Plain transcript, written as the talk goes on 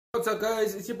What's up,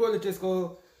 guys? It's your boy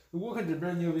Cisco. Welcome to a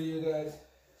brand new video, guys.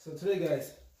 So today,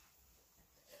 guys,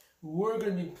 we're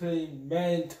gonna be playing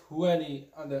Madden 20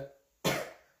 on the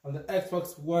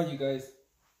Xbox One, you guys.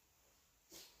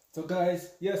 So,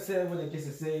 guys, yesterday when against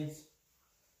the Saints,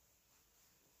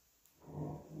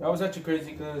 that was actually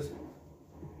crazy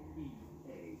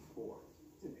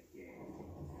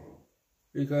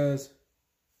because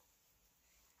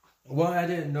one, I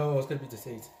didn't know it was gonna be the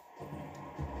Saints.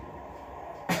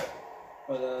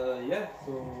 But yeah,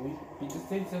 so we beat the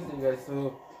Saints yesterday, guys.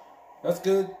 So that's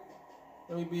good.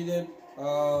 Let me beat them.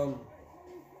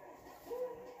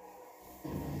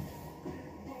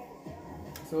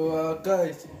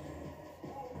 Guys,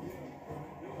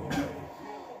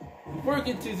 before we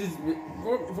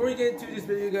get into this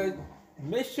video, guys,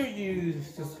 make sure you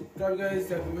subscribe, guys.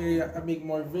 That way I make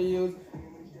more videos.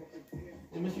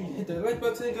 And make sure you hit the like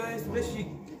button, guys.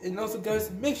 And also,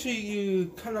 guys, make sure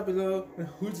you comment below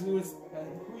who's going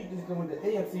with the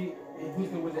AFC and who's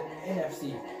going with the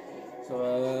NFC.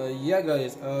 So yeah,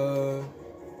 guys,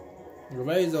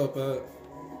 rise up.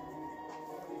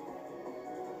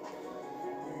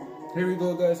 Here we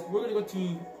go, guys. We're gonna go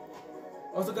to.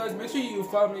 Also, guys, make sure you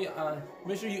follow me on.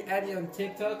 Make sure you add me on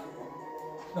TikTok.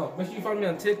 No, make sure you follow me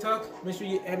on TikTok. Make sure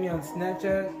you add me on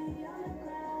Snapchat.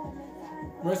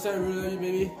 Mercy, I really love you,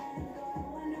 baby.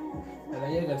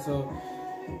 And yeah, guys. So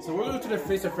we're going to the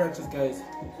face of franchise, guys.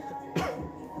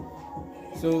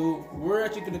 So we're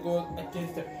actually gonna go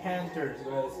against the Panthers,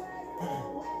 guys.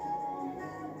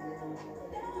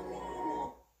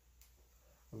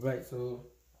 Alright, so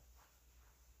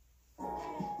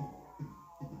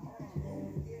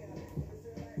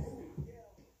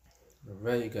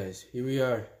alright, you guys, here we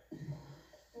are.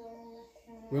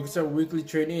 We're gonna start weekly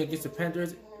training against the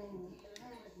Panthers.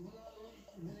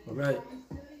 Alright.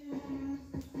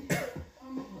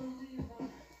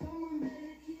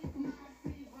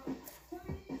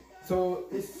 So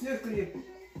it's simply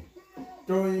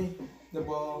throwing the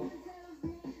ball,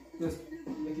 just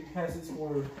making passes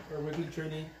for our weekly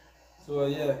training. So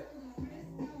yeah.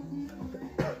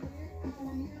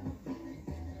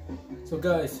 So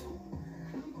guys,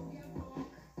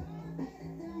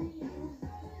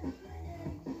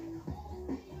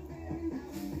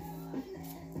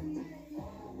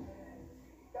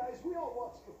 we all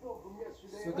watched the film from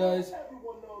yesterday. So guys,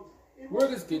 we're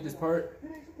gonna skip this part.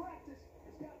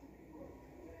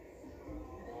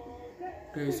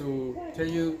 Okay, so tell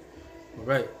you,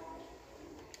 alright.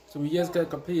 So we just got a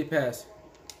completed pass.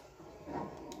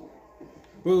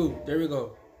 Boom, there we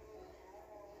go.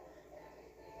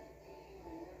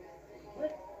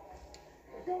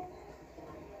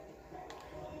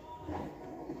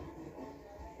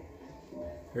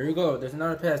 Here we go, there's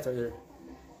another pass right here.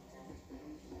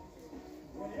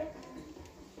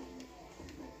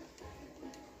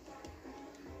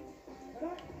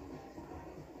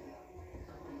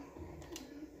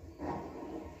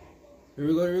 Here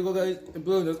we go, guys. In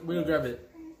blue, we're gonna grab it.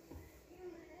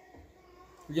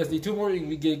 We just need two more and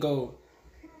we get goal.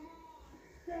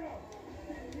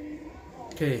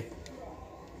 Okay.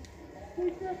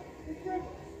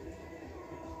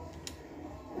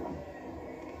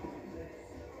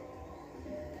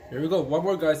 Here we go. One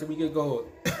more, guys, and we get goal.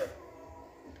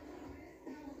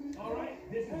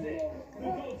 Alright, this is it. The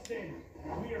gold standard.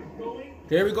 We are going.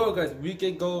 There we go, guys. We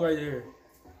get goal right here.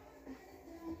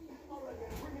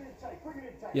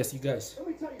 Yes, you guys. Let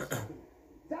me tell you something.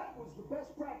 That was the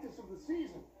best practice of the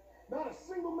season. Not a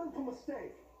single mental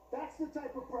mistake. That's the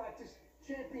type of practice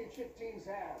championship teams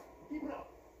have. Keep it up.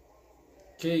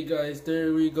 Okay, guys,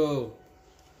 there we go.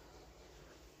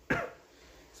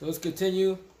 So let's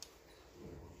continue.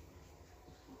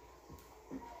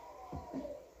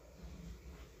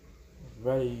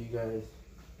 Ready, you guys.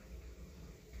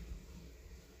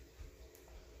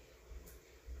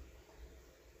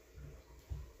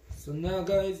 So now,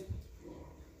 guys,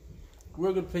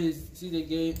 we're gonna see the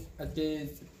game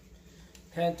against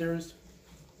Panthers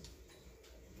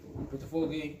with the full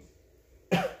game.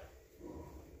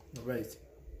 Alright,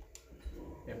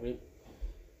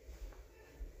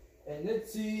 and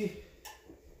let's see,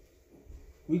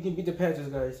 we can beat the Panthers,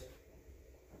 guys.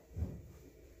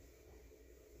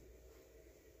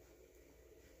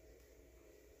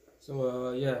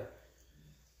 So yeah.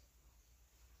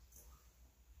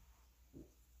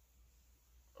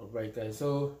 Alright, guys,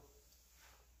 so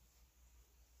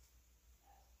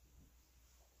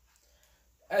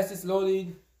as it's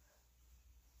loading,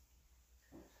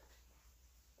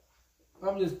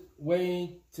 I'm just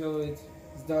waiting till it's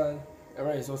done.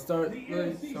 Alright, so start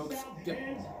loading.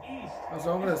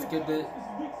 So I'm gonna skip it.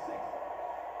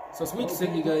 So it's week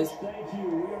 6, you guys.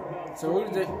 So we're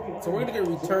gonna get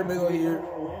a return middle here.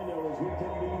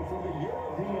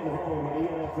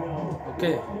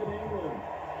 Okay.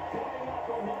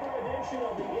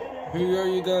 Here are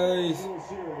you guys.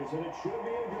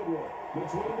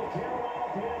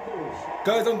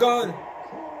 Guys, I'm gone.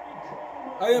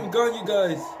 I am gone, you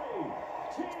guys.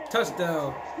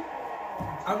 Touchdown.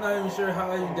 I'm not even sure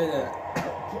how you did that.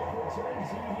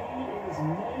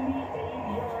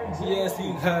 Yes,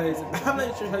 you guys. I'm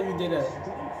not sure how you did that.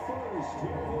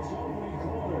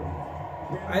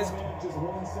 Just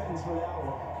one sentence for that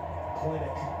one.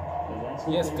 Clinic.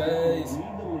 Yes, guys.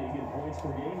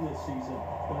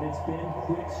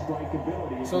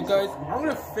 So, guys, I'm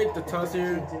gonna fake the toss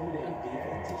here.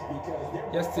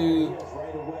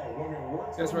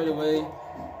 Just right away.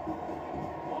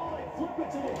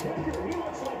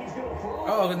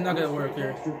 Oh, it's not gonna work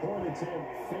here.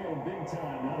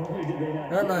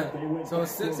 Never mind. So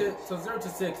 0 to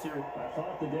 6 here. I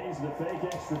thought the days of the fake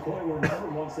extra point were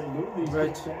numbered once they moved these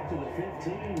right back to the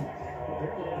 15.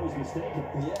 Apparently I was mistaken.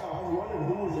 Yeah, I was wondering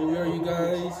who was here are you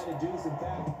guys.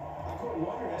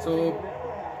 So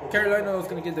Carolina is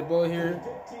gonna get the ball here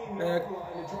back.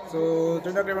 So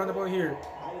they're not gonna run the ball here.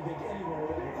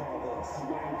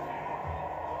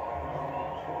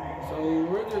 So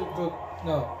we're gonna go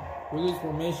we're gonna use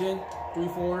formation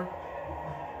 3-4.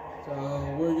 So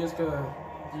we're just gonna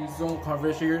use zone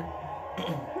coverage here.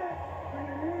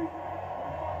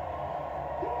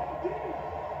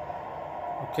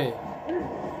 Okay.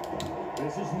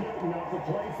 This is Newton off the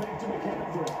play fake to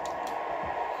McCaffrey.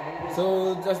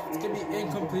 So that's gonna be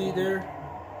incomplete there.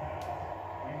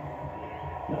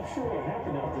 Not sure what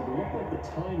happened out there, but it looked like the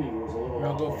timing was a little We're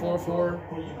gonna go 4-4.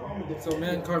 So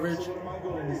man coverage.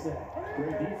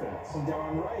 Great defense.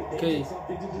 Okay.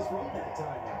 Something to disrupt that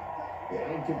timing. The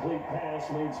incomplete pass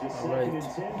leads to second right. and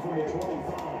 10 from the 25.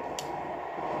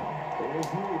 There's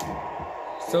Newton.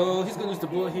 So he's gonna lose the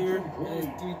ball here, and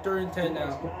it's 3rd and 10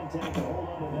 now. Contact to hold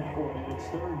on to that one, and it's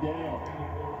 3rd down.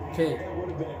 Okay.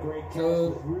 So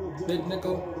big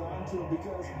nickel.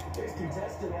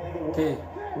 Okay.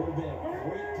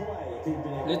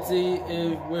 Let's see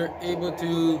if we're able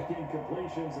to.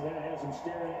 Incompletions, and that has him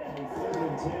staring at a 3rd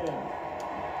and 10.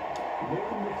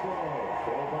 Newton to throw.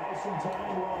 They'll buy some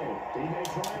time right. He may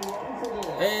try and run for this.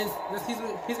 And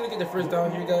he's gonna get the first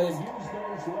down here, guys. Use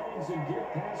those legs and get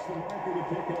past the marker to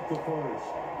pick up the first.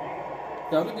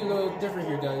 Yeah, I'm gonna do a little different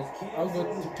here, guys. I'll go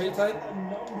to play type,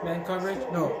 man coverage.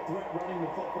 No,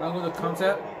 I'm gonna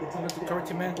concept. I'm gonna do cover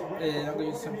to man, and I'm gonna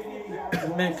use some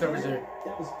man coverage there.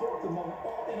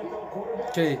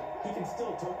 Okay. He can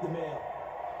still tote the mail.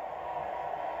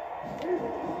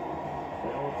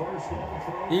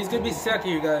 He's gonna be sacked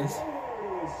here, guys.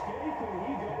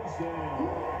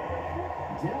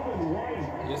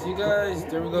 Yes, you guys.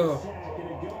 There we go.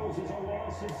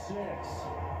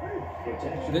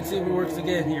 Let's see if it works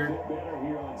again here.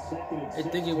 I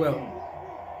think it will.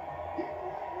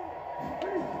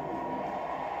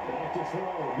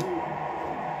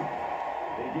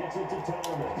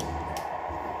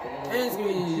 And it's gonna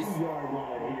be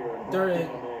 3rd and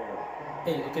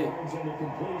 8. Okay.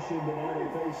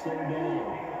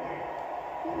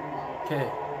 Okay.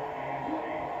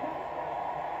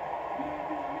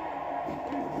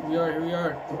 Here we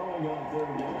are.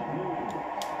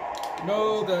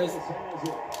 No, guys.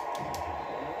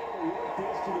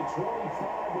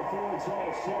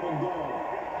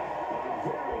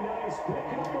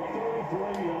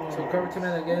 So cover to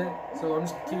man again. So I'm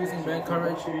just keep using man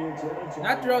coverage.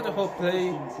 Not throughout the whole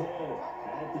play.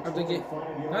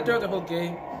 Not throughout the whole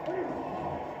game.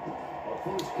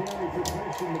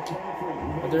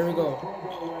 But there we go.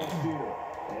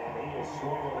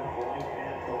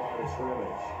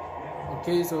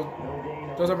 Okay, so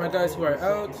those are my guys who are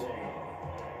out.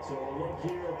 So look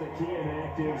here at the key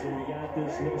inactives, and we got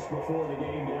this list before the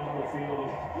game down the field.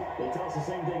 They tell us the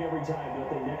same thing every time, don't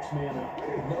they? Next man up.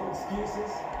 No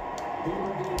excuses.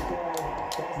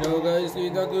 No, guys,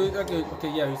 not good, not good.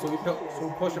 Okay, yeah, so we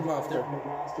push him off there.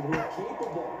 We're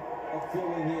capable of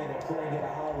filling in and playing at a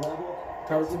high level.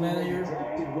 Cover to man here.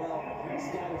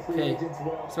 Okay,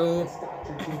 so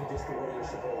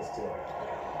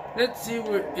let's see if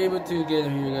we're able to get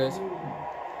him here, guys.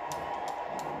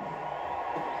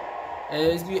 And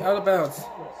it's gonna be out of bounds.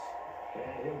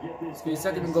 It's gonna be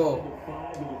 2nd and goal.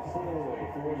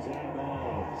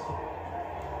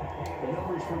 The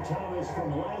numbers for Thomas from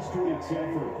last week's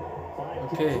effort.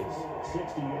 5 Okay. catches,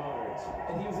 60 yards. yards.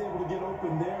 And he was able to get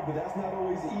open there, but that's not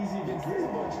always easy against this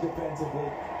bunch defensively.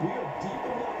 We are deep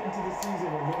enough into the season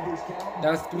where numbers count.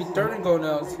 That's to be third and goal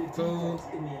now. So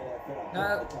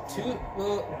not too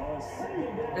well.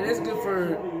 It is good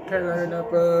for Carolina,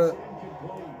 but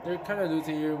they're kind of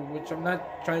losing here, which I'm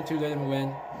not trying to let them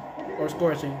win or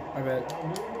score. Actually, my bad.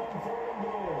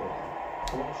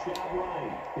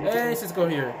 And let's just go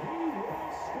here.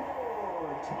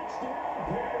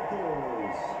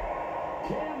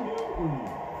 Cam Newton,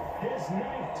 his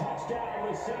 9th touchdown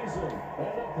this season,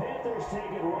 and the Panthers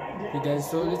take it right down. Okay, guys,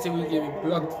 so let's see if we can get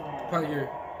blocked punt here.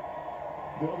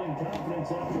 Building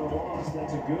confidence after a loss,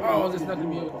 that's a good. Oh, that's not gonna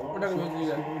be. We're not gonna be able to do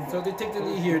that. So they take the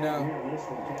lead here now.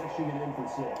 Cashing it in for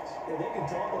 6. Yeah, they can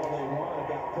talk all they want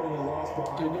about putting a loss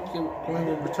behind. Going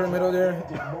to return middle there.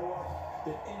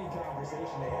 Than any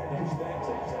conversation they had. That's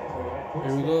exactly right.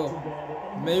 Here we go.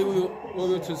 Maybe we'll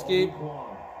be able to escape. A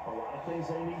lot of things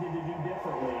they needed to do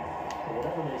differently. But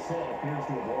whatever they said appears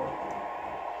to have worked.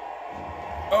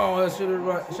 Oh, that should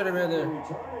have been there.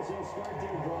 Return as they start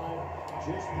their drive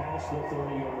just past the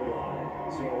 30-yard line.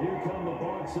 So here come the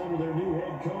Bucs under their new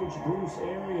head coach, Bruce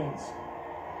Arians.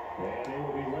 And they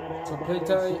will be led out. So play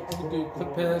tight, do a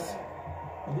quick pass.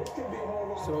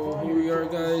 So here we are,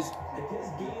 guys. If his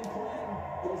game plan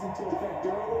goes into effect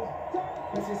early,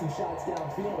 let's see some shots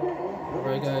downfield. All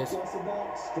right, guys. It's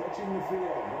about stretching the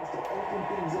field. Wants to open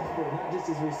things up for not just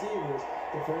his receivers,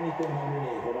 but for anything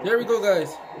underneath. There we go,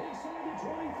 guys.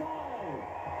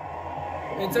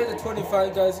 Inside the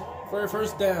 25, guys, for a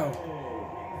first down.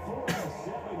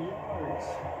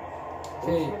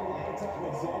 Okay,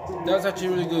 that was actually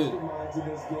really good.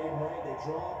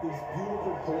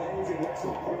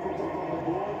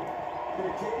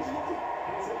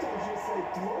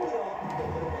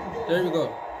 There we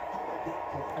go.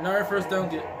 Another first down.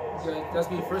 That's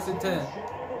me, 1st and 10.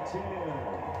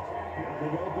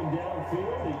 Open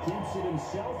downfield, he keeps it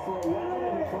himself for a well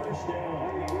and a first down.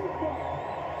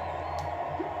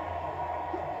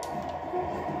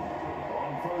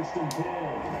 On 1st and 10,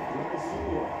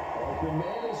 Garcia. Open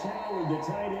man is Howard, the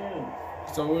tight end.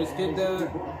 So we'll skip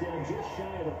that. Brought down just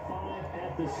shy of the 5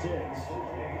 at the 6.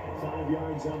 5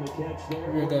 yards on the catch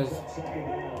there. Here, guys. Second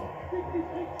down.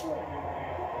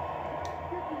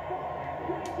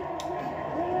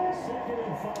 2nd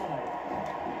and 5.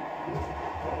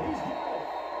 He's got it.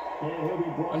 And he'll be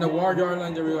brought On the 1 yard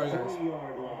line, there we are, guys.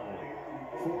 3-yard line.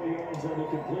 4 yards on the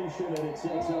completion, and it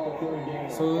sets up a 3rd down.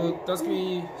 So that's gonna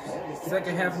be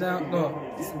second half now. No,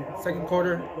 second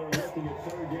quarter. Now they're looking at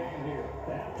 3rd down here.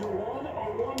 After one, a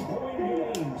 1-point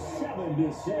game,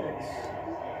 7-6.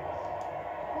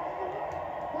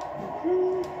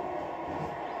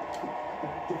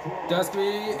 That's gonna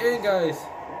be in, guys.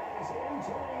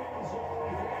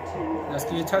 That's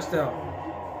gonna be a touchdown.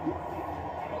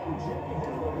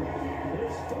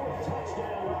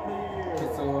 Okay,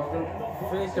 so I'm gonna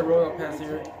finish the rollout pass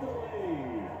here.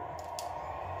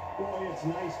 Boy, it's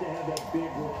nice to have that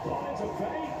big one. It's a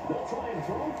fake. They'll try and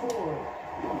throw for it.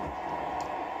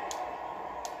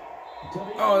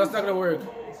 Oh, that's not gonna work.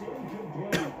 It's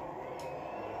incomplete.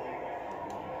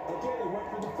 Okay, they went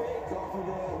for the fake off of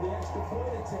the extra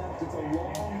point attempt. It's a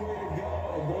long way to go,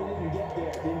 and they didn't get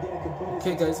there. Didn't get a complete.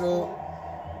 Okay, guys, so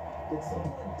did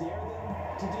someone dare them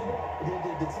to do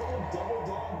that? Did someone double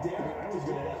dog dare them to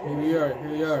do that? here we are.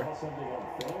 Here we are. Something on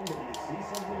film, but you see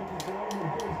something you can throw in the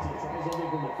booth to try something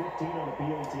from the 15 on a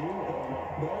PAT. I don't know.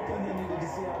 The only thing they needed to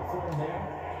see out front there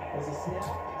was a snap,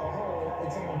 a hole, and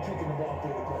someone kicking the ball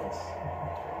through the place.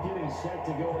 Getting set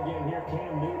to go again here,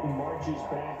 Cam Newton marches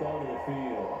back onto the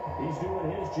field. He's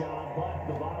doing his job, but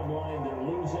the bottom line, they're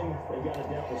losing. They've got a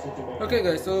deficit to make. Okay,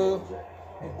 guys, so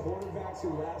And quarterbacks who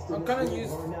last in I'm this kind of league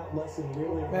used learn that lesson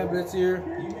really man early. blitz here.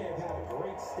 You may have had a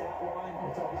great stat line and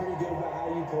felt pretty good about how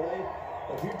you played.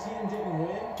 If your team didn't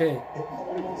win, Okay, it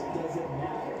almost doesn't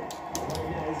matter. Right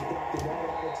now, he's adopted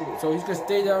that attitude. so he's gonna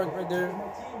stay down right there. When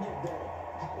my team get better,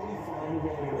 how do we find a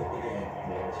way to win the game?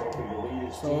 He's hoping to lead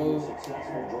his So- team to a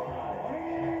successful drive.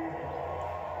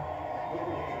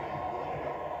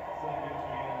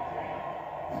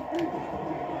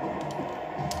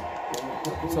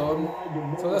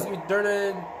 So that's gonna be 3rd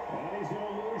and And he's going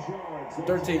to lose yards.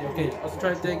 13. Okay, let's try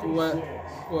to think what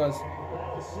was.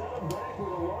 That'll set him back with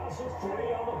a loss of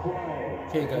 3 on the play.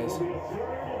 Okay, guys. It'll be a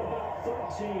 3rd and about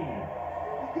 13.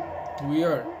 Here we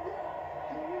are.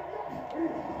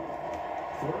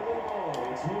 3rd and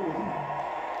long. It's Newton.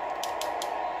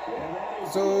 And that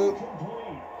is So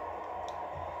incomplete.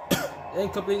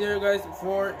 incomplete there, guys.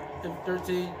 4 and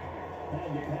 13.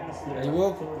 And he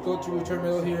will go to return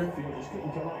middle here.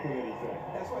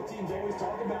 That's why teams always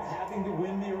talk about having to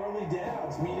win the early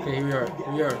downs. Meaning Okay, here we are. You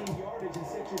gotta gain yardage and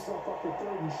set yourself up for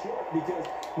 3rd and short, because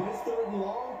when it's 3rd and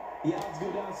long, the odds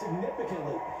go down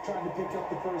significantly trying to pick up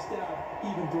the 1st down,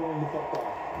 even throwing the football.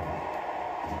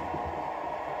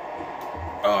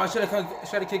 Oh, I should have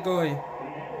kept going.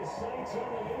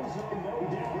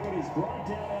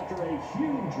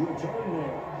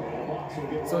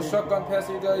 So shotgun pass,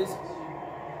 you guys.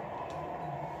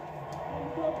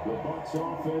 The Bucs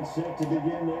offense set to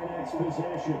begin their next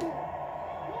possession.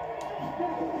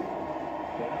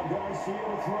 Now Garcia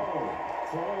to throw.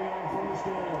 Throwing on 1st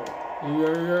down.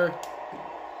 Here.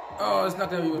 Oh, it's not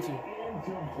going to be able to.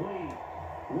 Incomplete.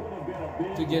 Would have been a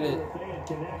big To get it. if they had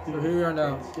connected. So here we are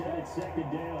now. Instead, it's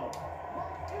 2nd down.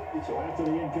 So after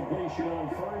the incompletion on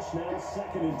 1st, now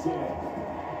 2nd and 10.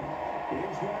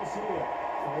 Here's Garcia.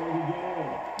 Throwing again.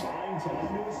 9 time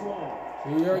to his left.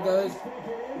 Here we are, guys.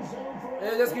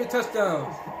 Hey, let's get a touchdown.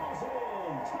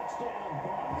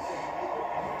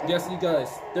 Yes, you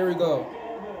guys. There we go.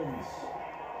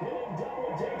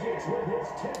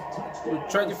 We're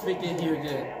trying to fake it here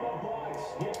again.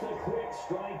 Get the quick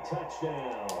strike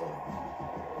touchdown.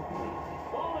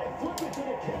 Oh, they flip it to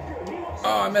the kicker.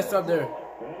 Oh, I messed up there.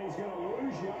 And he's going to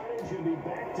lose yardage and be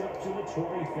backed up to the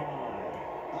 25.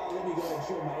 Let me go ahead and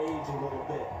show my age a little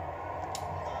bit.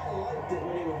 I liked it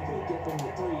when they would pick it from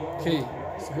the 3-yard Okay,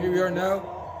 line. so here we are now.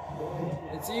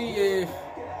 Let's see if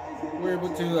we're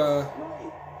able to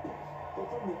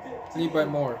lead by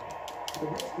more.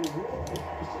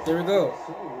 There we go.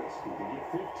 So risky to get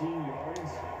 15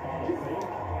 yards on a fake.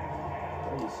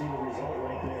 Well, you see the result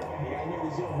right there. Yeah, I know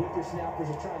these young whippersnappers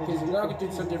are trying to Okay, so now we can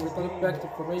do something. We're going back to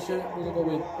formation. We're going to go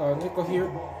with nickel here.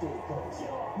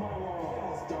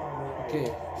 Okay,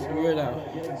 so here we are now.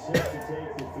 Getting set to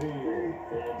take the field.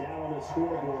 And down on the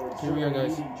scoreboard. Here we are,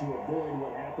 guys. Needing to avoid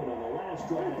what happened on the last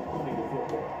drive of punting the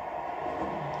football.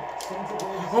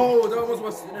 Oh, that almost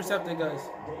was intercepted, guys.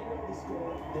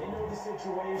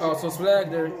 Oh, so flag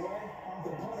there.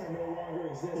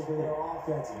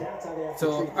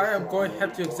 So I am going to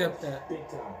have to accept that.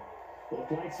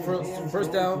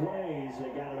 First down.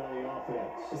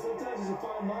 Sometimes there's a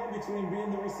fine line between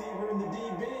being the receiver and the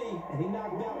DB, and he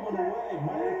knocked that one away.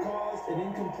 Might have caused an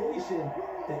incompletion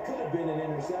that could have been an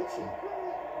interception.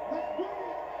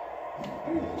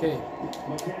 Okay.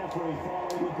 McCaffrey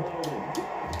following the penalty.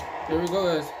 There we go,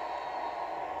 guys.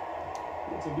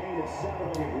 It's a gain of 7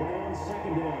 on the ground.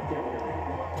 2nd down, Kevin.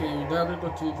 Okay, we're now going to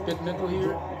go to get nickel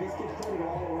here.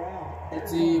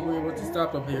 Let's see if we're able to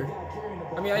stop them here.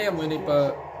 I mean, I am winning,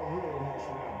 but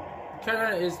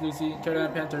Carolina is losing.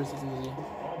 Carolina Panthers is losing.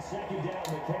 On 2nd down,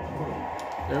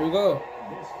 McCaffrey. There we go.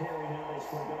 This carry now is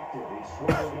productive. He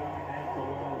swallowed up at the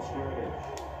line of scrimmage.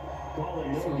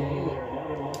 Calling no game there. Now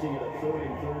they're looking at a 3rd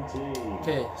and 13.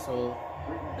 Okay, so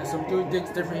there's some doing things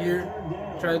different here.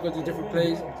 Try to go to different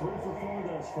plays.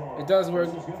 It does work.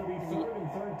 It's going to be 3rd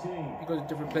and 13. You go to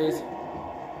different plays. Out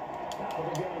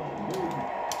of the gun.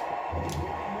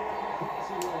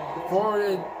 4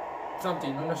 and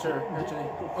something. I'm not sure actually.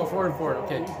 Oh, 4 and 4.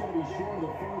 Okay. He's going to be short of the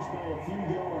first by a few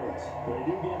yards. They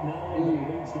do get 9.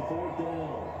 It leads to 4th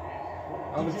down.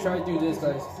 I'm gonna try to do this,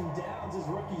 guys. Some downs his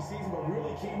rookie season, but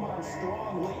really came on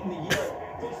strong late in the year.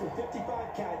 Finished with 55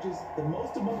 catches, the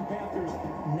most among Panthers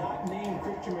not named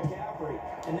Christian McCaffrey.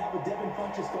 And now with Devin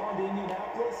Funchess gone to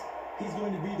Indianapolis, he's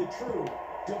going to be the true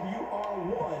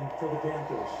WR1 for the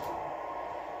Panthers.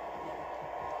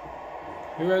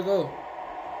 Here I go.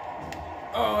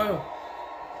 Oh,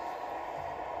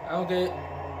 I don't get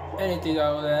anything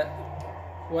out of that.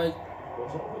 What?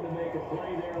 Was hoping to make a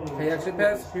play there on the Play action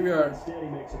pass? Here we are. Instead, he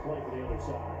makes a play for the other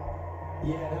side.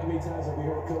 Yeah, how many times have we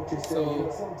heard coaches say,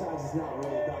 So, sometimes it's not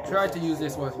really about try to use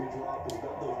this one. we drop, it's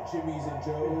about those Jimmies and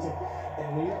Joes. And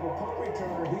when you have a punt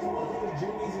returner, he's one of those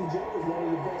Jimmies and Joes, one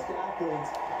of the best athletes.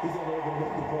 He's unable to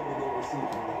make the play that they receive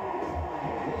from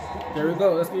him. There we go.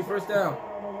 Let's get 1st down.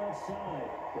 On the left side.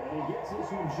 And he gets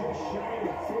this one just shy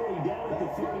of 30 down at the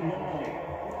 39.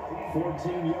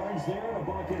 14 yards there and a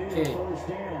Buccaneer Okay. 1st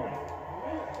down.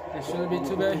 It shouldn't be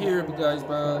too bad here, guys,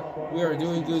 but we are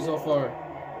doing good so far.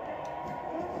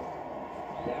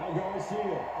 Now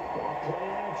Garcia. Play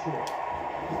action.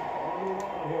 On the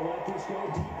run. He'll let this go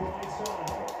deep right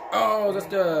side. Oh, that's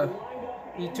the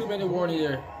 2-minute warning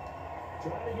there.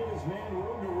 Trying to give his man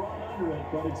room to run under it,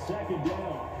 but it's 2nd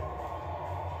down.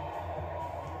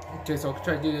 Okay, so I'll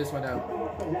try to do this one now. Coming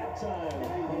up at that time,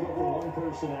 for one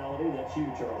personality, that's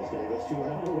you, Charles Davis, to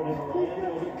another one in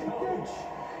Orlando, the coach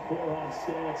before on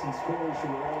stats and scores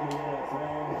from around the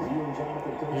NFL. You and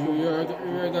Jonathan Coach.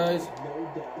 Here, guys. No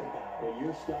doubt about it. Well,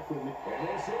 you're stuck with me. And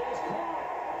this is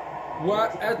caught.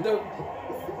 What at the?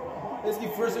 Let's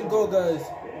get first and goal, guys.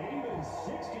 And even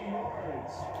 60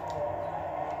 yards.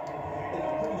 In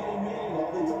our pregame meeting,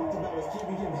 all they talked about was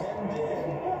keeping him hemmed in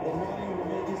and wanting him to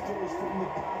make his throws from the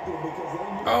pocket because they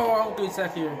knew. Oh, I'll get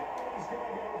sack here. He's going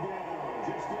to go down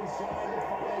just inside the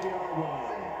 5-yard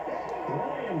line.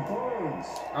 Brian Burns.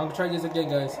 I'm gonna try this again,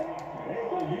 guys.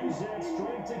 Able to use that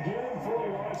strength again for a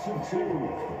loss of 2.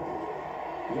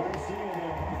 You're seeing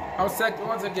that. I'll sack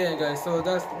once again, guys. So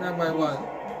that's not by one.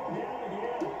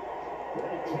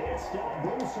 They can't stop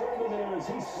Bruce Herman as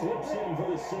he slips in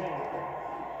for the sack.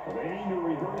 They need to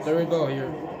reverse. There we go here.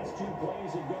 The last 2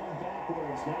 plays have gone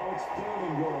backwards. Now it's 3rd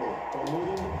and goal.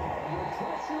 Eluding the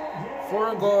pressure again.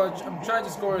 4th and goal. I'm trying to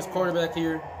score as quarterback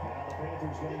here. The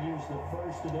Panthers going to use the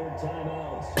first of their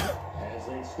timeouts as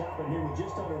they stop it here with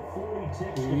just under 40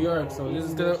 ticks. Here we are. So this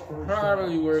is gonna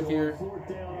probably work here. 4th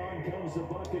down on comes the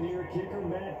Buccaneer kicker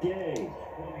Matt Gay.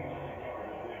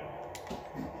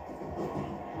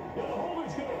 And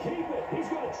Holden's going to keep it. He's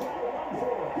going to try to run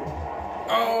for it.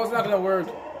 Oh, it's not gonna work.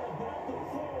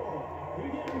 He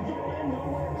didn't get in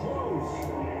nowhere close.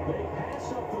 They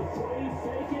pass up the 3,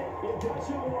 fake it. It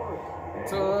doesn't work.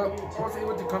 So I was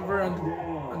able to convert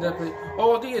on that play.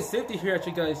 Oh, I think it's safety here,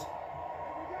 actually, guys.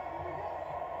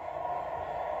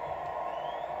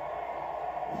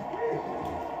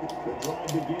 The drive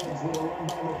begins with a run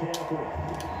by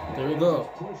McCaffrey. There we go.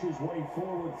 Push his way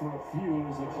forward for a few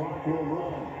as the clock will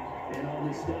run. And on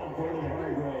the stop, Vernon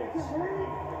Hargraves.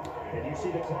 And you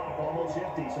see the clock almost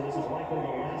empty, so this is likely the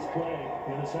last play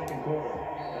in the 2nd quarter.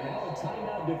 And now a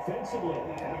timeout defensively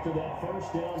after that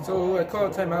first down. So I call a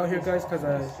timeout here, guys, because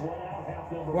I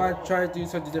want to try to do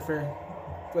something different.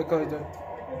 So I call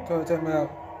a timeout.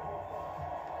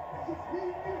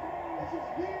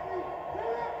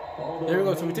 There we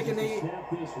go. So we're taking the. Snap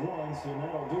this once, and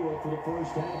that'll do it for the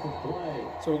first half of play.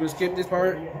 So we're gonna skip this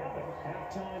part. There you have it.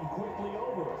 Halftime quickly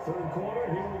over. 3rd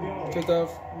quarter. Here we go.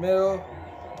 Kickoff, middle.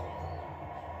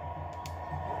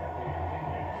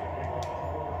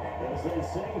 As they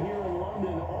say here in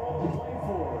London, all to play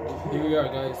for. Here we are,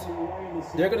 guys.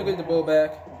 They're gonna get the ball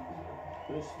back.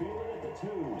 They spiel it at the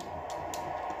 2.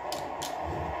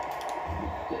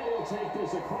 They'll take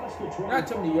this across the 20. Not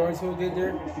too many yards he'll get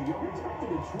there. Extra yards up to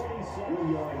the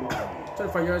 27-yard line.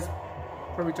 25 yards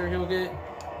per return he'll get.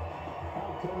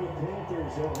 How come the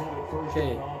Panthers don't have it first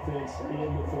Okay. on offense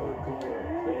in the 3rd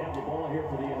quarter? They have the ball here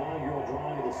for the inaugural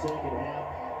drive of the 2nd half.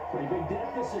 Pretty big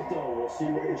deficit, though. We'll see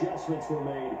what adjustments were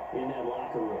made in that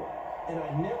locker room. And I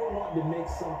never want to make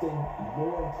something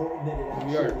more important than it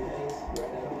actually is.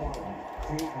 Right? I don't want to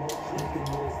create more hype than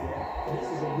what is there. And this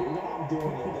is a new way I'm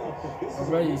doing it, though. This is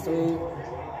Alrighty, a so- really important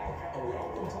drive. And we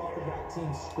often talk about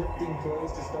teams scripting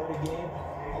plays to start a game.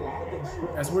 A lot of them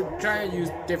script As we're trying to use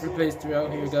different plays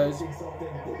throughout here, guys. something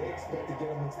that they expect to get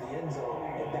them into the end zone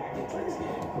and back into this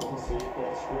game. We'll see if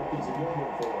that script is a good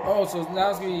one for them. Oh, so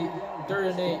now it's gonna be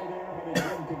 3rd and 8.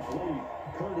 Incomplete.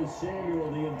 Curtis Samuel,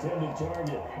 the intended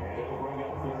target. It'll bring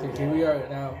up 3rd. Okay, here we are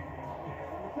now.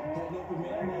 Getting open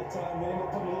man that time, man. They're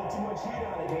putting a little too much heat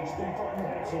on it, don't you think, partner?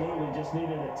 Absolutely, just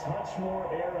needed a touch more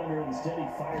air under it. Instead, he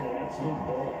fired an absolute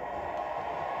bullet.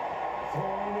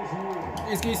 Throwing his move.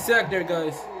 He's getting sacked there,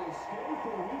 guys.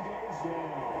 Escaping, he goes down.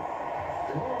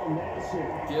 Oh,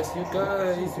 Nassar. Yes, you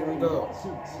guys. Here we go. Loss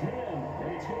of 10,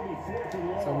 and it's going to be 4th and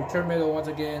long. So return middle once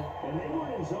again. And they were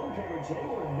in zone coverage. They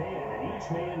were man, and each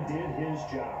man did his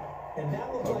job. And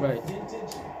that looked Alright. like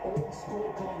vintage, old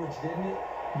school coverage, didn't it?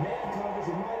 Man coverage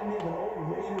reminded me of an old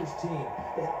Raiders team.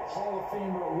 They had a Hall of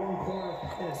Famer at one corner.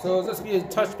 And a So let's be a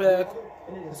touchback.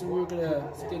 and it is So we're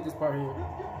gonna skip this part here.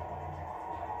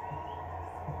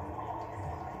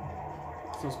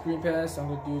 So screen pass. I'm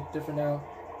gonna do it different now.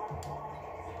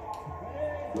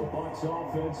 The Bucs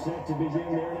offense set to begin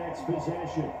their next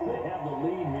possession. They have the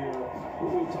lead here.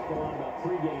 We talk a lot about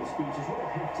pregame speeches. What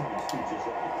are halftime speeches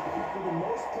like? for the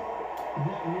most part,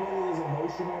 not nearly as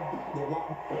emotional. They're a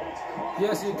lot.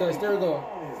 Yes, you guys. There we go.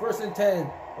 1st and 10. A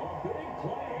big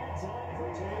play in time for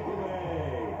Tampa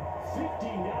Bay.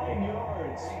 59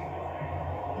 yards.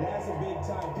 That's a big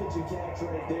time pitch and catch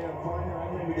right there, partner. I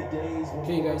remember the days when.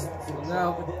 Okay, guys. So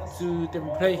now to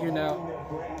different play here now.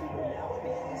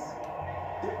 Nowadays,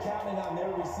 they're counting on their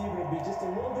receiver to be just a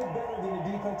little bit better than the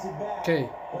defensive back. Okay.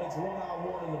 When it's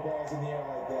one-on-one and the ball's in the air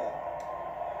like that.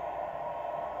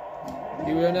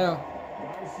 Here we are now.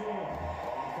 Garcia on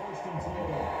 1st and 10.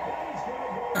 He's going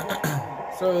to go.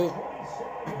 So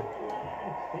 27-yard line.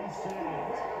 He's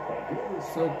sacked.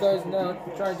 So guys, now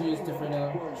try to do this different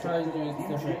now. Try to do this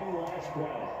different. Last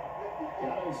play.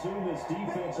 Gotta assume this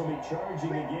defense will be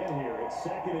charging again here. It's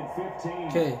 2nd and 15.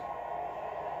 Okay.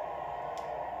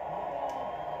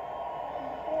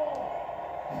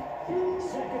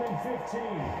 Second and 15.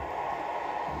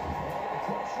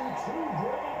 Pressure too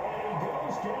great, and he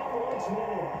goes down once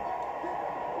more.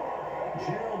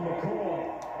 Gerald McCoy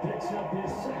picks up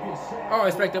his 2nd sack. Oh, I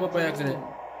spiked him up by accident.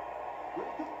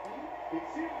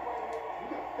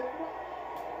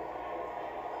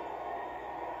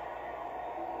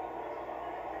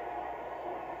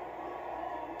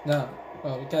 No.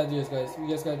 Oh, we gotta do this, guys. We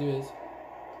just gotta do this.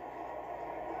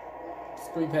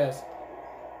 Screen pass.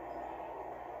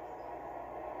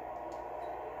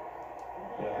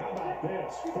 Now, how about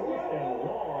this? 4th and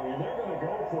long, and they're going to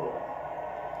go for it.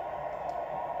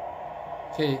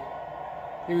 Okay.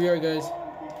 Here we are, guys.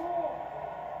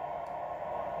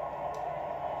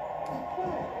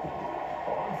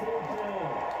 On 4th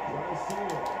down,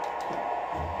 Garcia.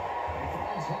 He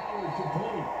finds Howard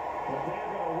complete, but they're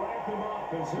going to wrap him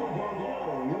up as he'll go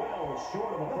down well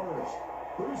short of the first.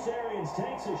 Bruce Arians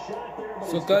takes a shot there.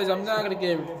 So, guys, I'm not gonna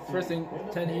give first and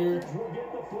 10 here. We'll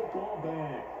get the football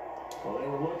back. Well, they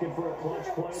were looking for a clutch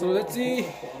play. So let's see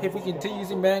if we continue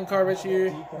using man coverage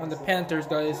here on the Panthers,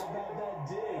 guys.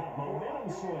 Momentum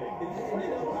swing. You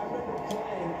know, I remember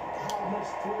playing how much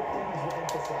 4th downs were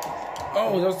emphasized.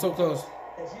 Oh, that was so close.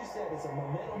 As you said, it's a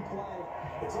momentum play.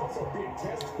 It's also a big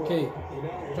test for Okay, you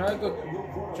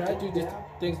know, try to do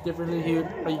things differently here,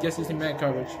 but you just using man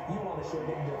coverage. You want to show them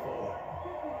differently.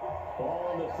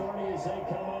 Ball on the 30 as they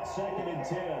come up 2nd and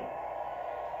 10.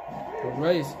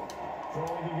 Right.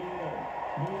 Throwing again.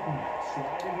 Newton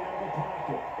sliding out of the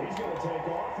pocket. He's going to take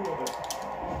off with it.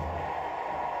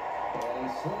 And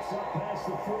he slips up past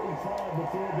the 45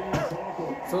 before being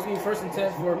tackled. So it's gonna be 1st and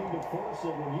 10 for To force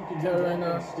it when you can do Taylor that right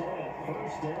now. instead.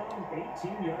 1st down,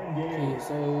 18-yard gain. Okay,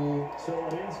 so So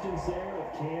an instance there of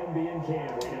Cam being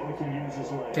Cam. We know he can use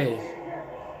his legs. okay.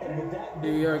 And with that,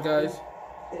 Here we are, guys.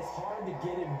 it's hard to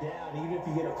get him down, even if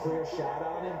you get a clear shot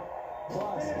on him.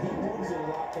 Plus, he moves it a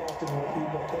lot faster than what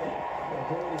people think. And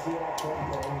boy, does he have fun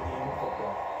playing the game of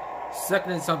football.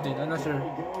 2nd and something. I'm not sure.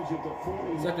 He goes at the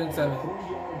 40. 2nd and 7.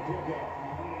 3-yard pickup.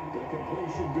 The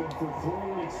completion good for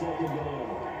 3. It's 2nd down.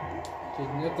 Okay,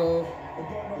 nickel.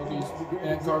 We'll use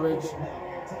man coverage.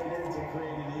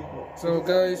 So,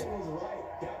 guys.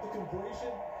 Got the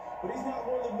completion, but he's not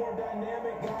one of the more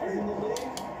dynamic guys in the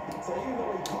league. So even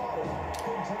though he caught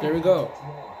it, There we go.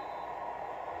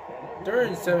 3rd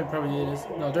and 7 probably it is.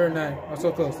 No, 3rd and 9. I'm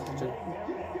so close. Afternoon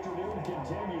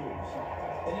continues.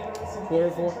 4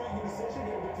 and 4.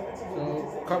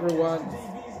 So cover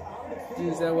 1.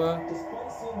 Use that one.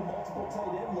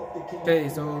 Okay,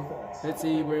 so let's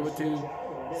see. We're able to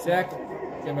sack.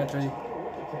 Get my tree.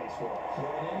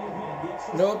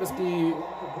 Nope, it's the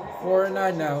 4 and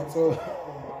 9 now. So Now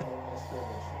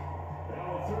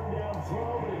a 3rd down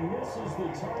throw, but it misses the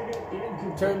target.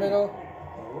 Incomplete. turn middle.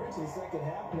 We're into the second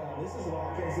half now. This is an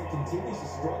offense that continues to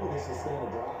struggle to sustain a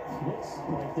drive. Looks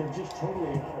like they're just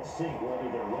totally out of sync, whether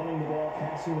they're running the ball,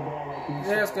 passing the ball like these.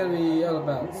 That's gonna be out of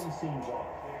bounds. Everything seems off.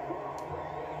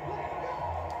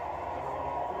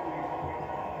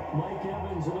 Mike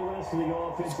Evans and the rest of the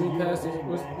offense. Screen pass.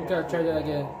 We gotta try that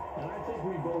again. And I think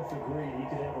we both agree he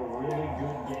could have a really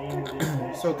good game with his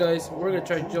pass. So guys, we're gonna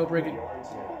try jailbreak it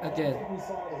I again. think we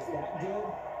saw it as that good.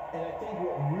 And I think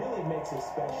what really makes it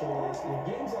special is when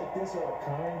games like this are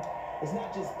occurring, it's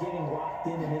not just getting locked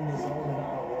in and in the zone and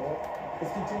on a roll.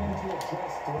 It's continuing to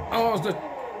adjust to it. Oh, it's the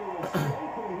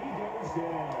He goes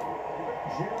down.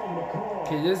 Gerald McCoy.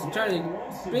 okay. This is trying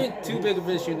to being too big of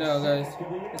an issue now, guys.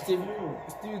 Let's do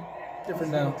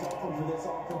different now. Tough one for this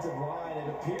offensive line. It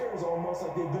appears almost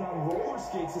like they've been on roller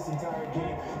skates this entire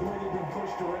game, the way they've been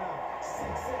pushed around.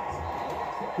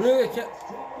 6-6. Really, I can't.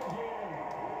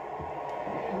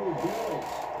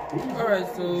 All right,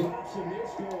 so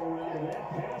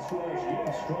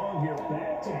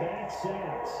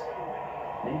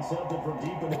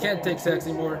I can't take sacks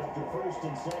anymore.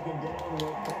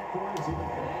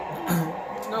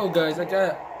 No, guys, I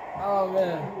got. Oh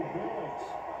man.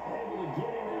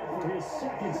 For his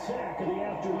 2nd sack of the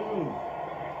afternoon.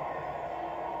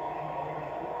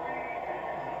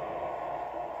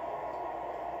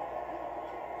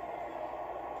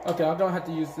 Okay, I'm gonna have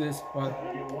to use this one.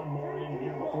 Get one more in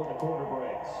here before the quarter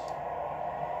breaks.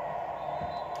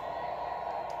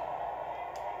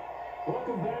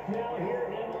 Welcome back now here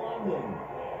in London.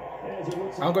 As it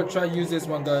looks I'm gonna try to use this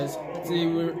one, guys. Let's see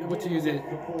what to use it.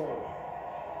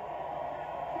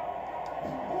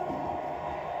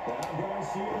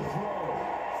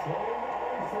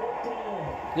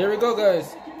 There we go,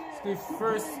 guys. It's the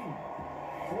first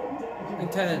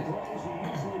and 10. You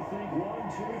usually think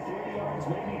 1, 2, 3 yards,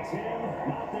 maybe 10.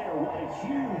 Not there. What a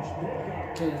huge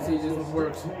pickup. Okay, let's see if this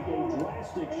works. Make a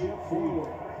drastic shift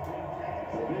forward.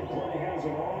 The big play has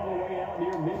it all the way out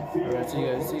near midfield. All right, see you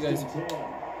guys. See you guys. Looking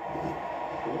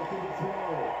to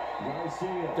throw.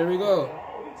 Garcia. There we go. Oh,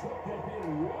 he took that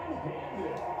in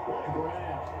one-handed. What a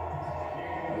grab.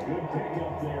 A good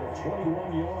pickup there.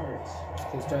 21 yards.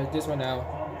 Let's try this one out.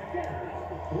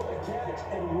 What a catch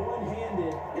and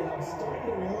one-handed, and I'm starting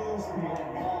to lose my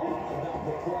awe about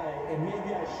the play, and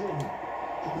maybe I shouldn't.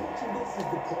 How much of this is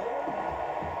the player?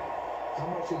 How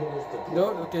much of it is the player?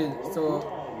 No, okay, so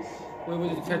what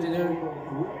was the catch it there? Okay.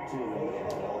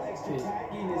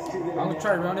 I'm gonna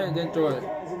try to run it and then throw it.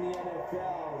 Guys in the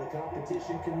NFL, the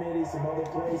competition committee, some other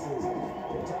places,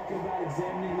 they're talking about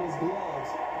examining those gloves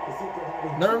to see if they're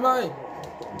having. Never mind.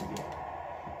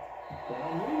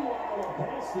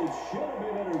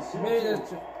 Maybe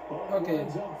that's okay.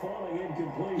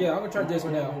 Yeah, I'm gonna try this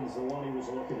one out. And it's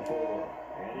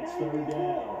third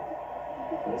down.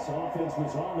 This offense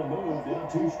was on the move. Now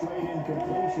 2 straight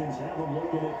incompletions. Have them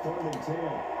looking at 3rd and 10.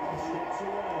 Steps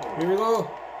away. Here we go.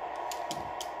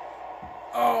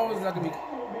 Oh, it's not gonna be.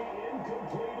 That will be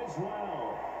incomplete as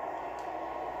well.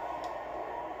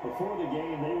 Before the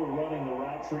game, they were running the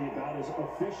route tree about as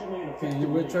efficiently and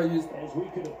effectively as we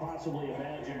could have possibly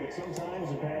imagined. But sometimes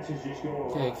the passes just go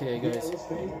away. Okay, guys.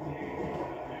 And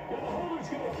the holder's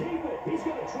going to keep it. He's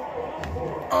going to try it out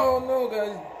for it. Oh no,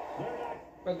 guys.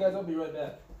 But guys, I'll be right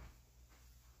back.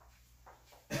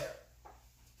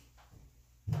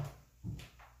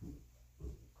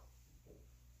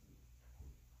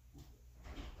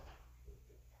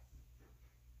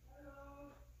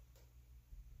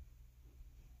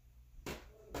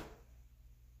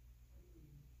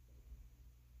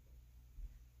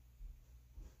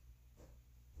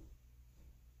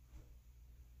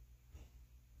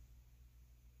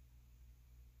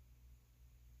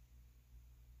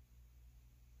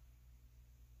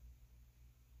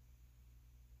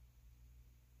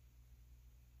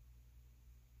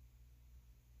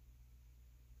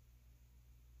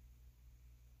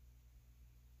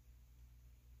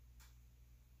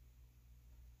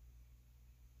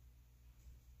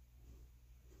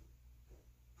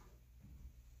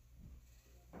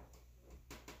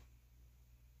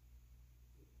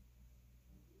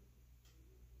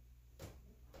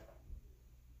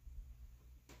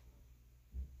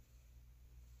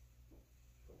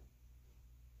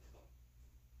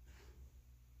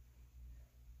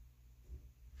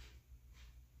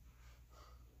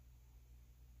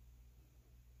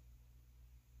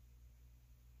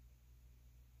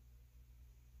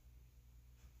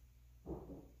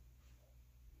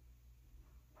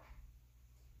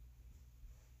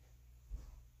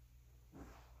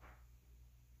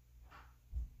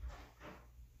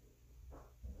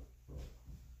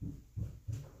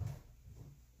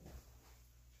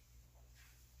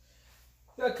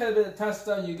 That could have been a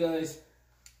touchdown, you guys.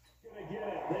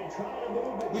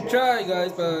 We tried,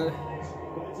 guys, but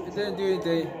it didn't do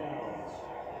anything. I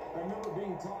remember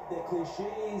being taught that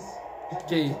cliches have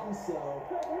Okay. become so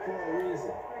for a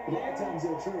reason. A lot of times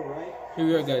they're true, right? Here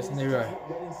we are, guys, and there we are.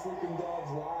 Letting sleeping dogs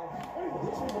lie. But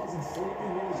this one wasn't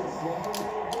sleeping, it was just slumbering a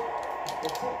little bit.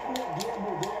 But taking that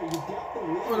gamble there, you got the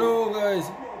lead. Oh no, guys.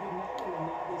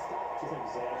 That's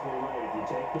exactly right. If you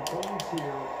take the points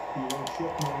here, you won't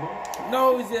shift momentum.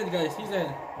 No, he's in, guys. He's in.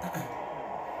 Ian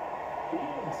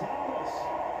Thomas,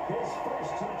 his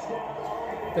first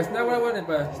touchdown. That's not what I wanted,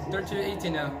 but it's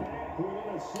 13-18 now.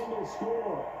 Within a single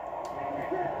score.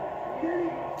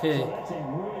 Okay. So that's a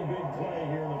really big play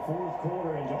here in the 4th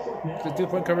quarter. And It's a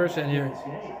 2-point conversion here.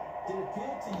 Did it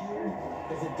feel to you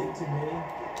as it did to me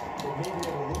that maybe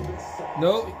they were a little bit soft?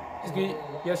 No, he's getting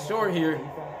short here.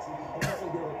 Almost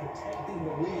like they were protecting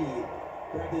the lead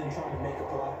rather than trying to make a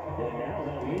play. And now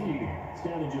that lead, it's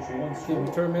down to just one Okay, score. we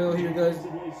turn middle here, guys.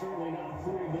 Certainly not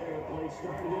through there. Play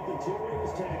started at the 2. He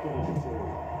was tackled at the 2.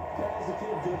 That has to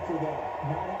feel good for them.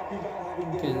 Not happy about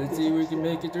having Okay, given up let's the see if we can touchdown.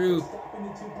 make it through. Stopping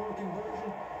the 2-point conversion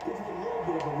gives me a little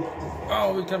bit of a lift.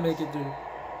 Oh, we can make it through.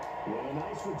 Well, a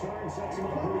nice return sets him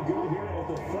up pretty good here at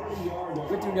the 30-yard line.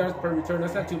 15 yards per return.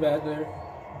 That's not too bad there.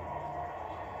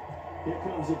 Here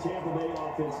comes the Tampa Bay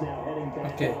offense now heading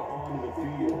back Okay. out onto the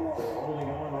field. They're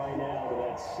holding on right now to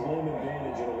that slim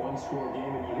advantage in a one-score game.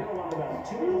 And you hear a lot about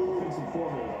 2-minute offense and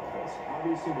 4-minute offense.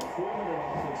 Obviously, the 4-minute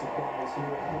offense applies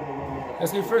here. How do they run that? Let's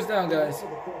get first down, guys. The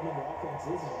 4-minute offense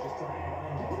is just trying to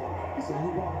grind the clock. So you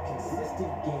want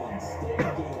consistent gains, steady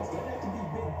gains. Don't have to be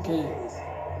big Okay. plays,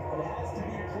 but it has to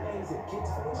be plays that gets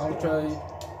first I'll down try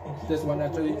this one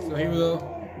actually. So here we go.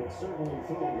 but certainly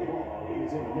throwing the ball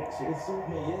is in the mix. It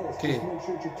certainly is. Okay. Just make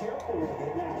sure that you're careful with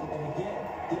it. And again,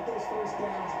 get those first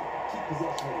downs, keep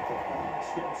possession of the football.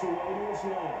 Steps away to his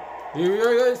left. Here we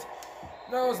go, guys.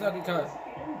 No, it's not gonna cut.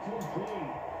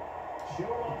 Incomplete.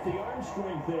 Showing off the arm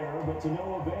strength there, but to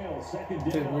no avail. Second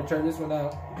Okay, down. we'll try this one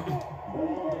out.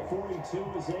 Ball at the 42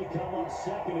 as they come up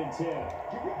 2nd and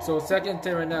 10. So 2nd and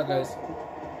 10 right now, guys.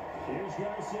 Here's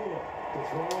Garcia. The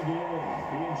throw again.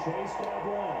 Being chased out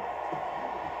left.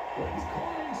 He's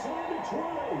caught inside the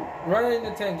 20. Right in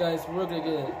the 10, guys. We're gonna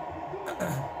get it.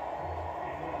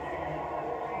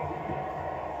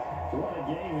 What a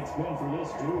game it's been for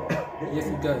this duo. Yes,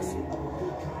 it does.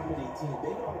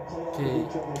 Okay.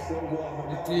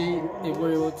 The 3, if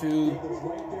we're able to.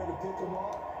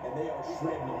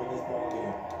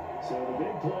 So the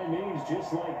big play means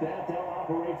just like that, they'll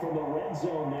operate from the red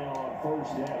zone now on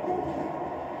 1st down.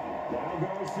 Now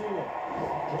Garcia.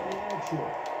 Play action.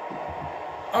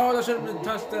 Oh, that should have been a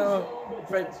touchdown.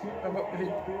 Right.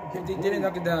 If they didn't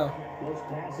knock it down. Those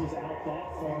passes out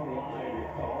that far wide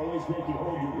always make you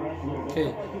hold your breath a little bit.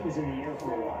 Okay. Like it was in the air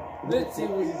for a while. Let's see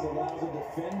where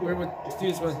we do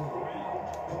this one.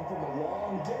 Come from a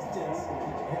long distance and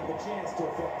have a chance to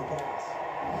affect the pass.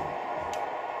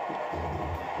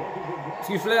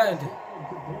 Ski flag.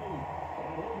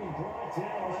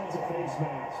 That's a face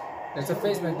mask. That's a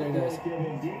face mask there, guys. And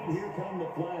indeed, here come the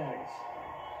flags.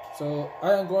 So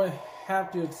I am going to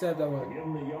have to accept that one. Give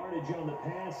them the yardage on the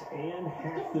pass and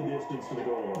half the distance to the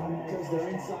goal line. Because they're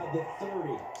inside the 30.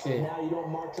 Okay. So now you don't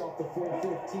march off the full 15,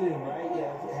 right? You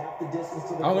have half the distance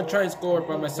to the I'm going goal. to try and score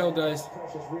by myself, guys.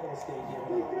 Precious real estate here.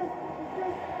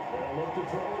 They'll look to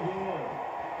throw again.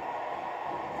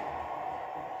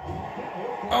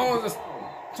 Oh, that's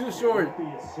too short. Be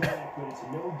a sack, but it's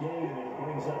no gain, and it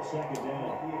brings up 2nd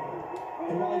down.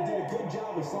 And while he did a good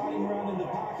job of sliding around in the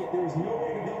pocket, there was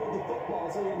nowhere to go with the football,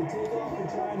 so he had to take off and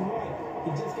try and run. He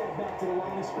just got back to the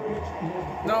line of scrimmage.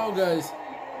 No, guys.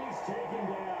 He's taken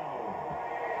down.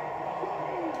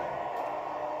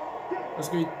 Let's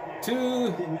go 2.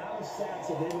 The amount of sacks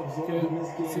that they've absorbed Okay, in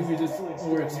this game see if is this absolutely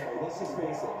works. extraordinary. Let's just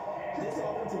face it. This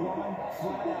offensive line,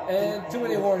 flat out, And too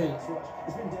many warnings.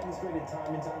 It's been demonstrated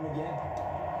time and time again.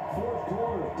 4th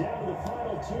quarter, down to the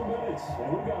final 2 minutes, and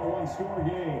we've got a 1-score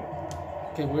game.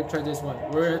 Okay, we'll try this one.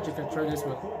 We're actually going to try this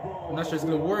one. I'm not sure it's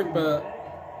going to work, but.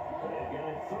 They've got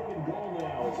it 3rd and goal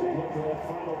now as they look for that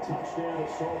final touchdown to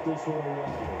salt this one away.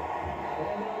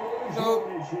 No,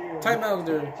 timeout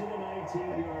there. To the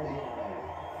 19-yard line.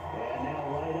 And now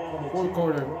right out of the 4th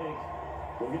quarter. break,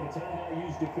 we'll get a timeout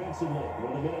used defensively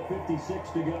with a minute 56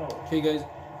 to go. Okay, guys.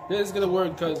 This is going to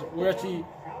work because we're actually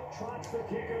Out-trots the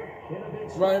kicker in a big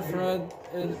right in front.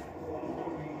 And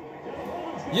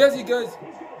yes, you guys.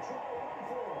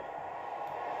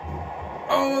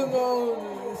 Oh no!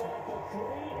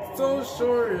 So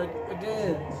short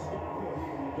again.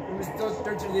 We're still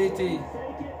 13-18.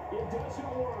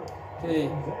 Okay.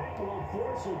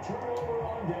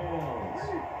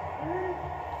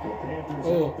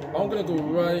 Oh, I'm gonna go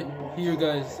right here,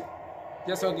 guys.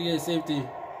 Just so I can get safety.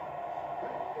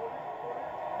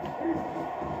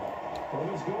 From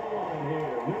his goal line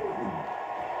here, Newton.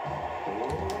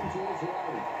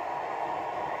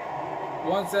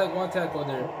 One sack, one tackle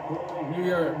there.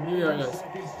 Here we are, guys.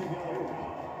 Back to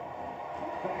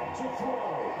throw.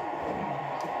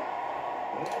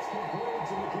 That's complete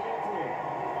to McCaffrey.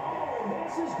 Oh, and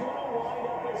this is going to wind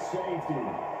up as safety.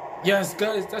 Yes,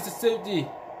 guys, that's a safety.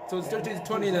 So it's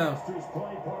 13-20 now. Masters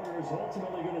play partner is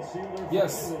ultimately going to seal their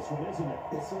Yes. fate in this one, isn't it?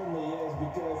 It certainly is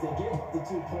because they gave up the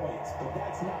 2 points, but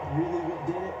that's not really what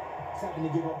did it. It's having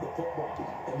to give up the football.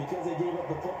 And because they gave up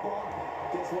the football,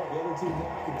 guess what? The other team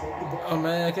now can take the ball Oh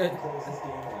man, and close this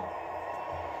game out.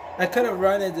 I kind of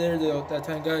ran it there though that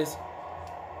time, guys.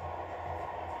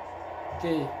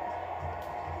 Okay,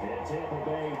 And Tampa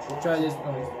Bay try this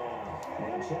one.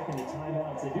 And checking the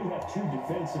timeouts, they do have 2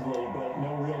 defensively, but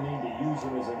no real need to use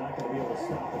them as they're not going to be able to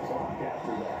stop the clock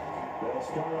after that. They'll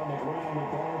start on the ground with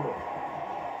Barber.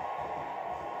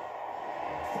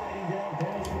 Fighting down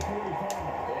past the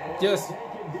 45. Yes.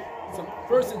 So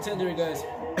first and 10 here, guys.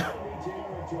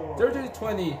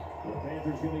 13-20. The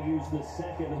Panthers going to use the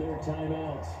second of their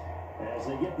timeouts as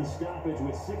they get the stoppage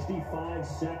with 65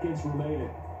 seconds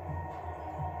remaining.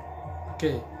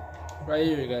 Okay, right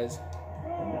here, guys.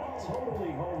 Not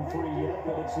totally home free yet,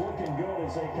 but it's looking good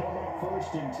as they come up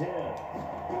 1st and 10.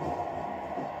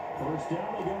 First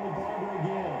down, they go with Barber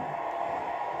again.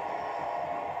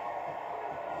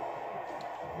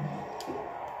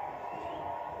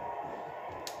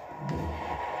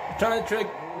 Trying to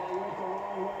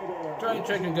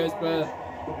trick him, guys, but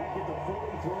Back at the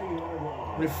 45.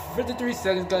 With 53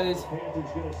 seconds, guys.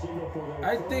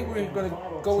 I think we're gonna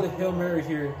go with Hail Mary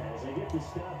here.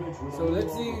 So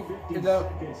let's see if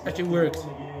that actually works.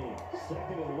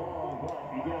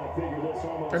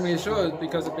 I mean, it should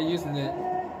because I've been using it.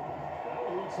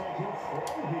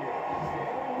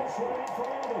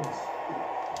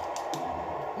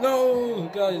 No,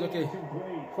 guys. Okay,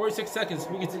 46 seconds.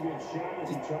 We can.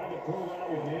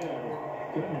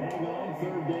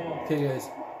 Okay, guys.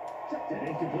 An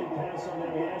incomplete pass on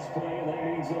that last play, and that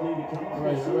means they'll need to come All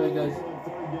right, guys.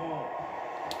 third down.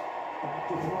 Back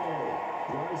to throw.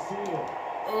 Garcia.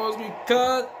 Oh, it's been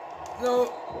cut. No,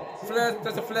 flag.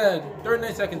 That's a flag.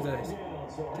 39 seconds, guys,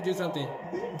 to do something.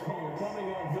 Big call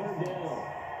coming on third down.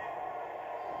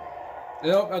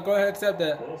 Nope, I'll go ahead and accept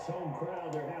that. This home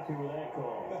crowd, they're happy with that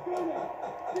call.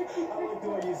 I like the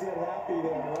way you said happy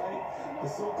there, right? The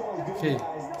so-called good Okay.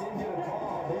 guys didn't get a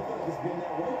call. They thought it's been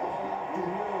that way all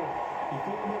afternoon. You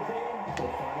feeling your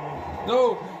pain? No,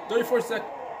 34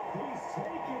 seconds. He's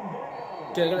taken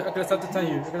down. Okay, I gotta stop the time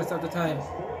here. I gotta stop the time. Now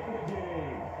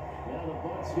the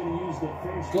Bucs going to use the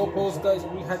first. Go post, guys.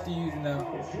 We have to use it now.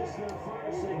 It's just their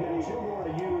first. They've got two more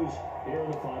to use here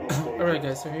in the final stage. All right,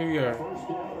 guys. So here we are. First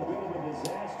down, a bit of a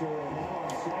disaster, and now on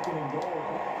second and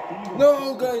goal.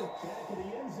 No, guys. Back to the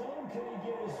end zone. Can he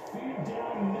get his feet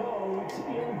down? No, it's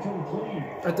incomplete.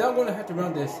 I think I'm gonna have to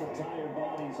run this. Tired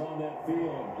bodies on that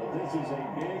field, but this is a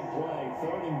big play.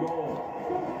 Third and goal.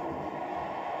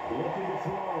 Looking to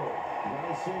throw.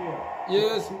 Garcia.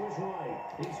 Yes. To his right.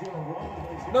 He's going to run.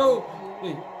 He's gonna No. let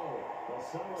Wait. go. A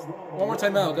solid run. One more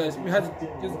timeout, guys. We had to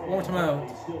just one more timeout.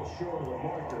 He's still short of the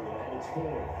marker, and it's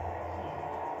fourth.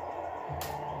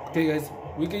 Okay, guys.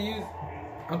 We can use.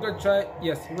 I'm gonna try.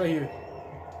 Yes, right here.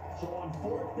 So on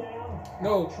fourth down.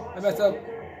 No, I messed up.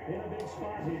 In a big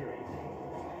spot here.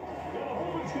 Now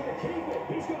Holman's going to keep it.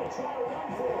 He's going to try to run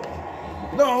for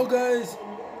it. No, guys.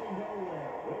 Nowhere.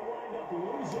 They wind up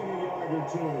losing a yard or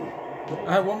two.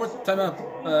 I have one more timeout.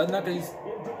 I'm not gonna use.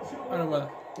 I don't know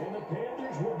what. And the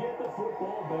Panthers will get the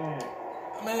football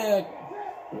back. Man.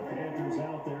 The Panthers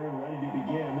out there and ready to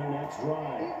begin their next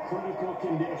drive. Critical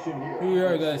condition here. Here we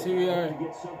are, guys. Here we are. To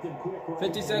get something quick right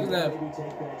 50 now, seconds left. Maybe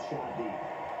take that shot deep.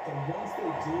 And once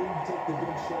they do take the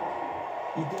big shot,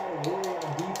 you got to worry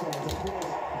on defense. Of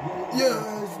course,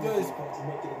 Yes, guys. defense to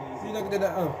make it an easy. You're not gonna do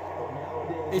that. Oh. But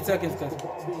nowadays, 8 seconds, guys. the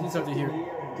ball being Need something here. in the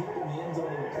air and people in the end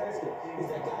zone even trust it. It's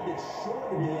that guy that's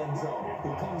short in the end zone who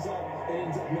comes up and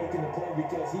ends up making the play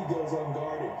because he goes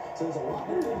unguarded. So there's a lot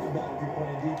to think about if you're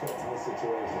playing defense in this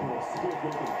situation.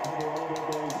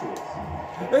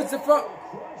 It's a fuck.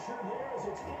 Pressure there as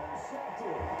it's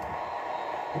intercepted.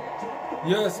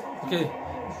 Yes. Okay.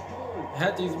 I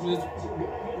had to use this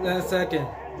last second.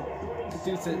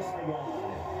 2 cents.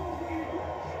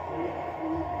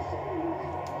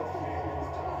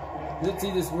 Let's see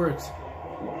if this works.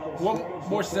 One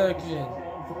more second.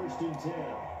 First and 10.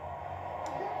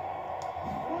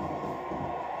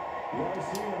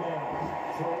 Garcia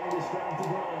now throwing to start the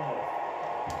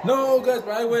drive. No, guys,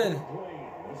 but I win. They're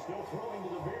still throwing to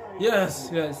the very Yes,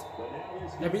 guys. but now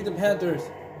this I beat the Panthers.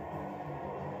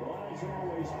 Well, as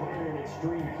always, Peter, an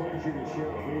extreme pleasure to share a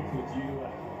booth with you.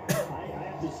 I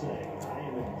have to say, I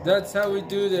am That's how we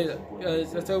do it,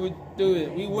 guys. That's how we do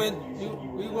it. We win.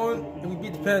 We won, and we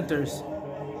beat the Panthers. you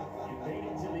made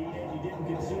it to the end. You didn't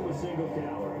consume a single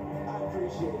calorie. I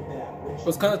appreciate that. It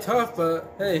was kind of tough,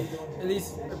 but hey, at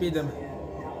least I beat them.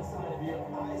 Outside of your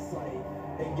eyesight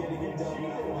and getting it done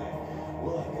that way.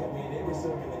 Look, I mean, they were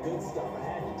serving the good stuff. I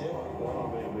had to do it. Oh,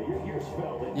 man, but your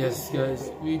spell. Yes,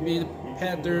 guys, we beat the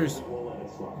Panthers. We'll let it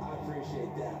slide. I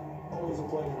appreciate that. Always a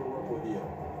pleasure to work with you.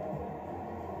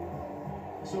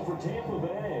 So for Tampa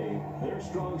Bay, their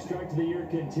strong start to the year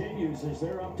continues as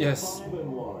they're up to Yes.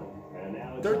 5-1. And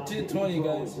now it's 13-20, off to guys.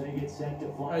 Eagles. They get set to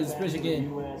fly Alright, back finish to the the game.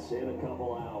 U.S. in a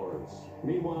couple hours.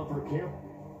 Meanwhile, for Camp.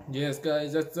 Yes,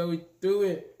 guys, that's how we do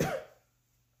it.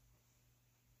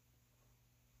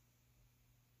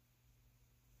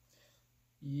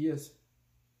 Yes.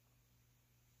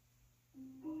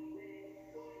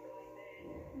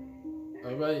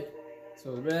 All right.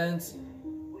 So Rams.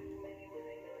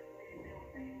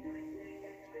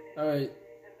 All right.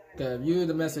 Gotta view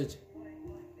the message.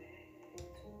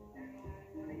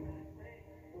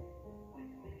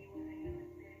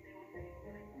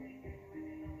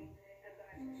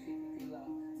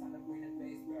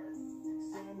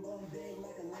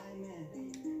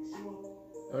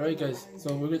 Alright guys,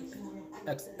 so we're good.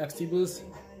 XT boost.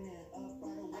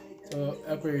 So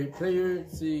upgrade player,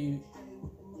 see.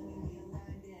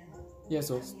 Yeah,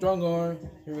 so strong arm.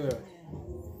 Here we are.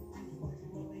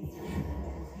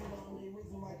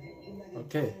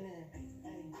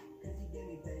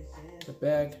 the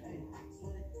bag.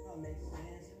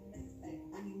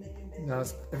 Now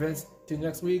events to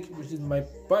next week, which is my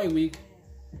bye week.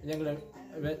 And then I'm gonna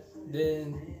event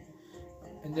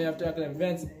and then after I'm gonna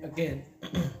events again.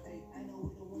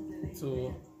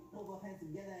 So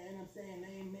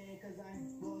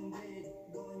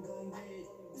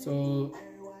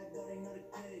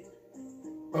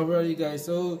alrighty guys,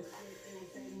 so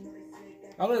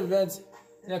I'm gonna event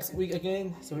next week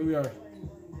again. So here we are.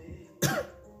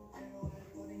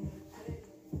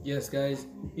 Yes guys,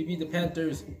 we beat the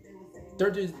Panthers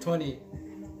 30-20.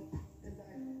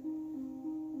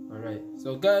 Alright,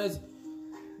 so guys,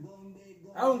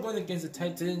 I'm going against the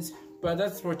Titans, but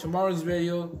that's for tomorrow's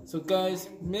video. So guys,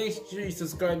 make sure you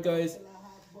subscribe guys.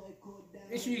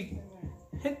 Make sure you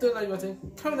hit the like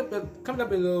button, comment down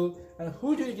below, and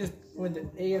who do you think win the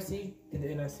AFC and the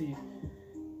NFC?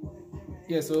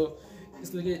 Yeah, so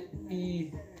it's like a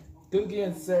good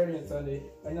game Saturday and Sunday.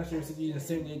 I'm not sure if it's in the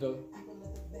same day though.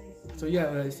 So yeah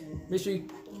guys, make sure you,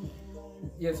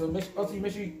 also make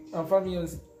sure you follow me on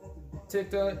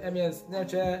TikTok, I mean on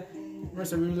Snapchat,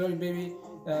 Mercer really love you baby.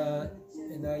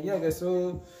 And yeah guys,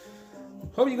 so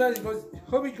hope you guys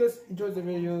enjoyed the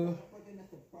video.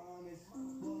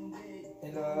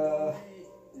 And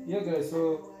yeah guys,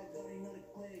 so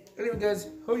anyway guys,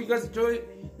 hope you guys enjoyed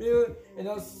the video, and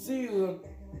I'll see you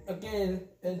again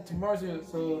in tomorrow's video.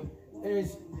 So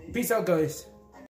anyways, peace out guys.